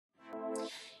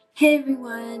Hey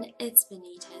everyone, it's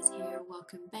Benitez here.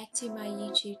 Welcome back to my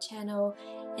YouTube channel.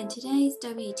 In today's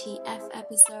WTF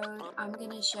episode, I'm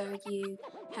going to show you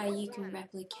how you can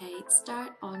replicate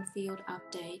start on field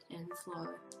update in Flow.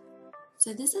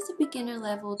 So this is a beginner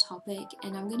level topic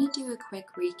and I'm going to do a quick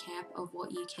recap of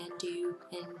what you can do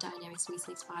in Dynamics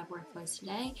 365 workflows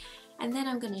today, and then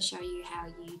I'm going to show you how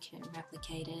you can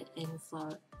replicate it in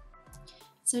Flow.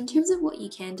 So in terms of what you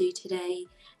can do today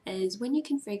is when you're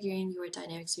configuring your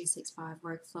Dynamics 365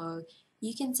 workflow,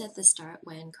 you can set the start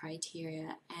when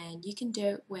criteria, and you can do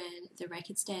it when the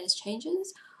record status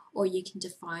changes, or you can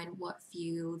define what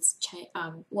fields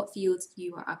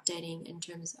you are updating in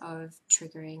terms of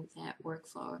triggering that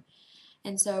workflow.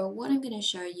 And so what I'm going to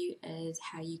show you is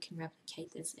how you can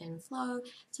replicate this in Flow.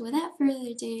 So without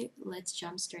further ado, let's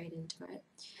jump straight into it.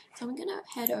 So I'm going to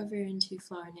head over into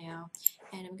Flow now,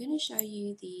 and I'm going to show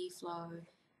you the flow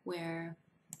where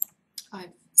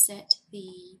I've set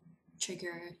the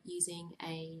trigger using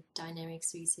a Dynamics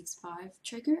 365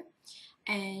 trigger.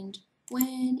 And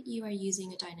when you are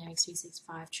using a Dynamics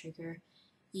 365 trigger,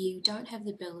 you don't have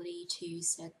the ability to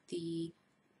set the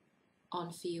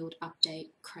on-field update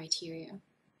criteria.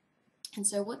 And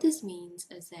so what this means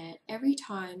is that every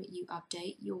time you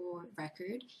update your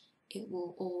record, it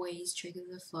will always trigger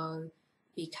the flow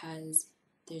because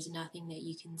there's nothing that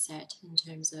you can set in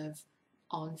terms of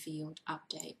on-field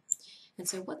update. And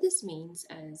so what this means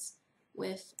is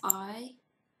if I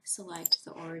select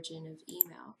the origin of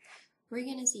email, we're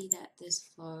going to see that this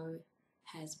flow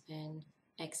has been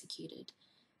executed.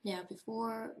 Now,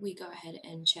 before we go ahead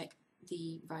and check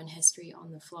the run history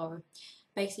on the flow,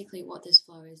 basically what this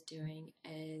flow is doing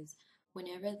is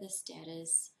whenever the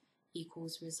status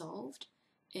equals resolved,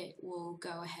 it will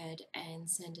go ahead and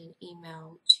send an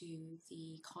email to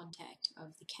the contact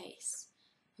of the case.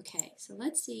 Okay, so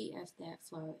let's see if that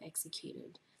flow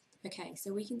executed. Okay,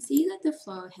 so we can see that the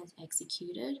flow has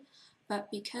executed, but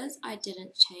because I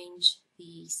didn't change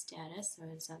the status,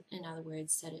 so in other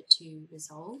words, set it to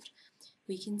resolved,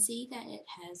 we can see that it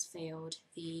has failed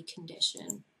the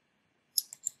condition.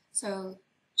 So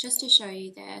just to show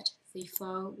you that the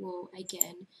flow will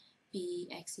again be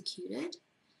executed,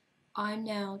 I'm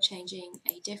now changing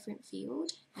a different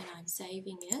field and I'm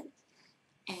saving it,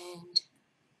 and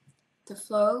the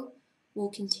flow will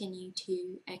continue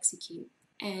to execute.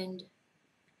 And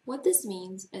what this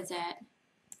means is that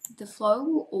the flow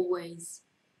will always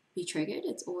be triggered,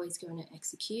 it's always going to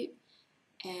execute,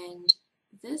 and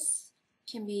this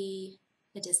can be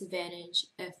a disadvantage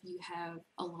if you have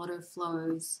a lot of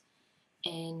flows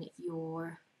in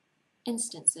your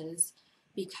instances,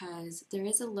 because there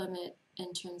is a limit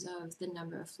in terms of the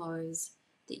number of flows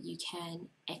that you can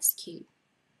execute.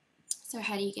 So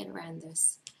how do you get around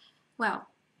this? Well,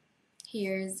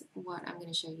 here's what I'm going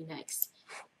to show you next.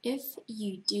 If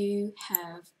you do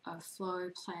have a flow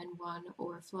plan 1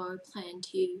 or a flow plan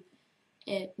 2,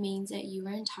 it means that you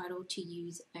are entitled to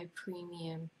use a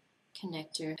premium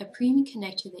connector. A premium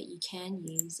connector that you can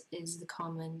use is the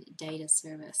Common Data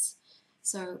Service.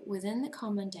 So within the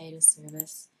Common Data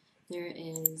Service, there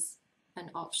is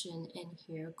an option in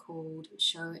here called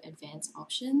Show Advanced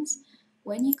Options.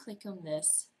 When you click on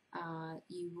this,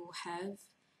 you will have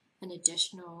an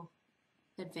additional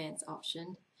advanced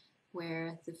option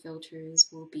where the filters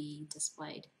will be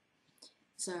displayed.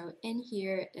 So in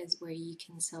here is where you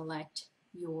can select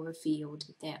your field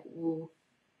that will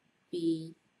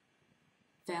be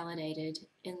validated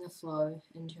in the flow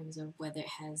in terms of whether it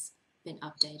has been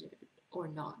updated or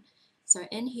not. So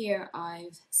in here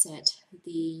I've set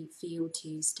the field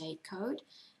to state code.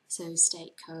 So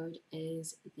state code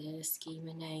is the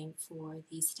schema name for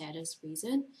the status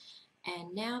reason.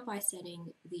 And now by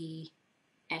setting the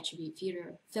attribute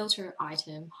filter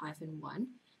item -1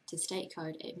 to state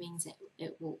code, it means that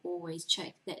it will always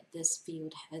check that this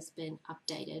field has been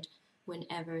updated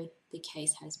whenever the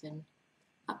case has been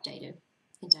updated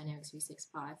in Dynamics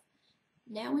 365.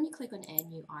 Now when you click on Add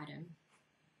New Item,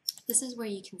 this is where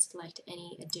you can select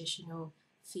any additional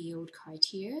field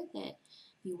criteria that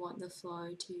you want the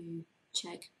flow to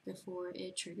check before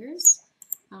it triggers.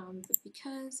 But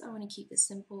because I want to keep this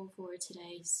simple for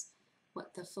today's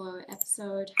What the Flow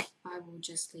episode, I will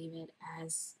just leave it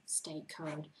as state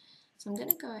code. So I'm going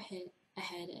to go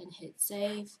ahead and hit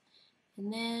save,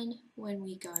 and then when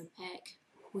we go back,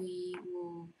 we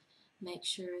will make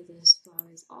sure this flow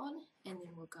is on, and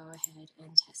then we'll go ahead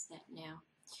and test that now.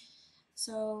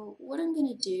 So what I'm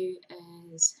going to do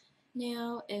is,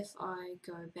 now if I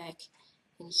go back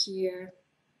in here,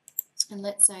 and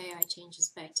let's say I change this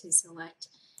back to select,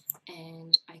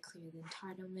 and I clear the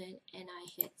entitlement, and I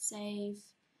hit save,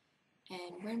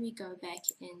 And when we go back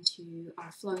into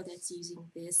our flow that's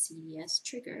using this CDS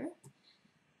trigger,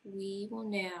 we will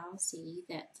now see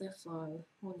that the flow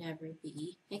will never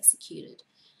be executed.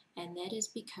 And that is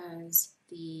because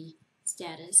the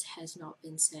status has not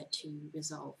been set to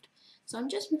resolved. So I'm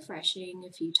just refreshing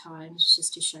a few times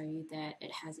just to show you that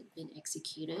it hasn't been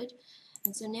executed.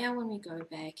 And so now when we go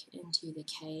back into the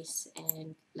case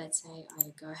and let's say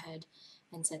I go ahead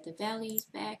and set the values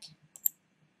back,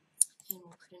 and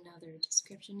we'll put another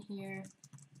description here,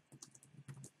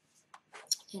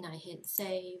 and I hit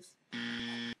save.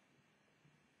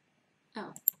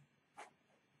 Oh.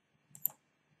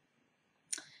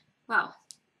 Wow.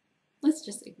 Let's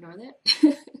just ignore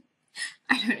that.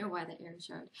 I don't know why that error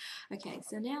showed. Okay,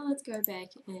 so now let's go back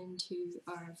into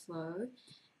our flow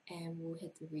and we'll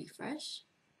hit the refresh.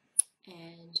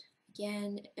 And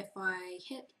again, if I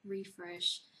hit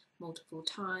refresh multiple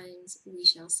times, we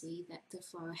shall see that the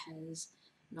flow has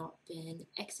not been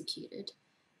executed.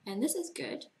 And this is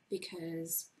good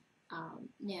because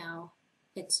now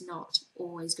it's not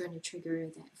always going to trigger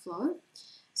that flow.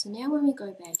 So now when we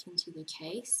go back into the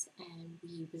case and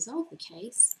we resolve the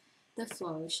case, the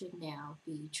flow should now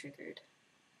be triggered.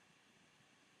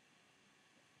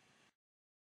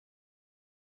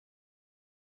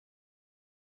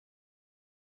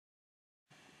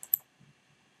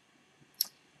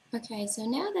 Okay, so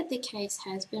now that the case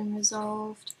has been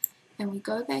resolved and we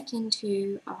go back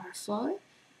into our flow,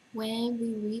 when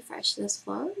we refresh this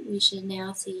flow, we should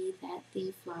now see that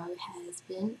the flow has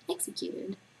been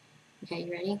executed. Okay,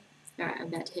 you ready? Alright, I'm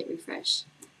about to hit refresh.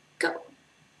 Go!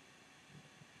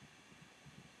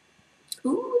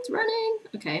 Ooh, it's running!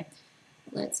 Okay,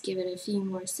 let's give it a few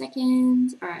more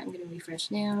seconds. Alright, I'm going to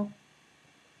refresh now.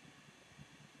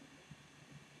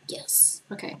 Yes,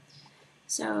 okay.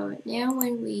 So now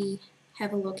when we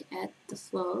have a look at the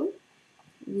flow,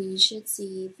 we should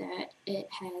see that it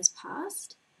has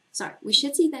passed. Sorry, we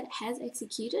should see that it has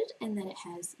executed and that it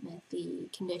has met the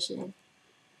condition.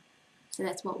 So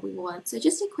that's what we want. So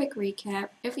just a quick recap,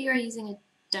 if you are using a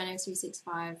Dynamics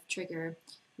 365 trigger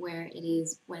where it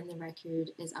is when the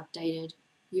record is updated,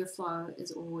 your flow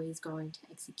is always going to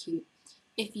execute.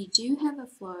 If you do have a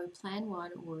Flow Plan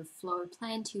 1 or Flow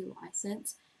Plan 2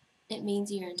 license, it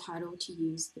means you're entitled to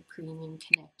use the premium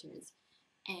connectors.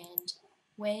 And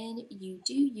when you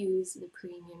do use the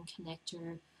premium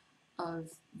connector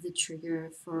of the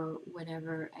trigger for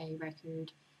whenever a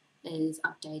record is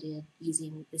updated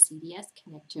using the CDS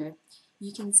connector,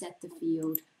 you can set the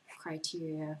field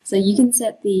criteria. So you can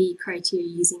set the criteria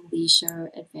using the Show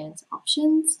Advanced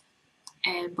options,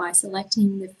 and by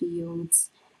selecting the fields,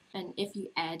 and if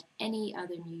you add any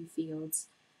other new fields,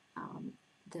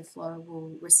 the flow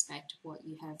will respect what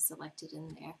you have selected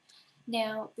in there.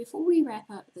 Now, before we wrap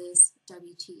up this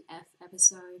WTF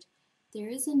episode, there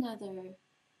is another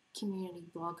community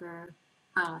blogger,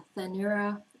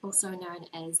 Thunura, also known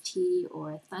as T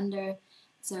or Thunder.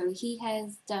 So he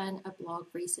has done a blog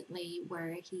recently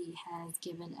where he has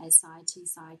given a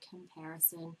side-to-side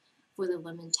comparison for the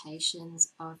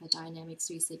limitations of a Dynamics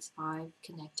 365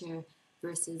 connector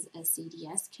versus a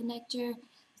CDS connector.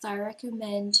 So I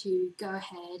recommend to go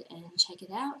ahead and check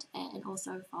it out and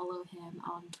also follow him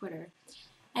on Twitter.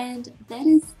 And that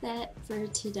is that for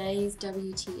today's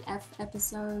WTF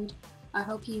episode. I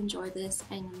hope you enjoyed this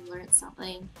and you learned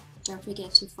something. Don't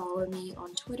forget to follow me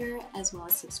on Twitter as well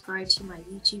as subscribe to my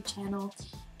YouTube channel.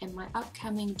 In my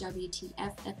upcoming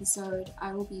WTF episode,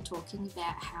 I will be talking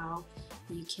about how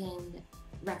you can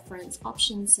reference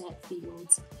option set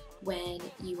fields when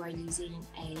you are using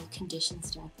a condition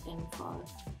step in Flow.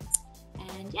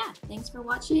 And yeah, thanks for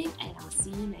watching and I'll see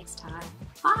you next time.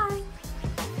 Bye!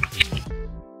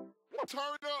 Turn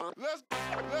up. Let's go.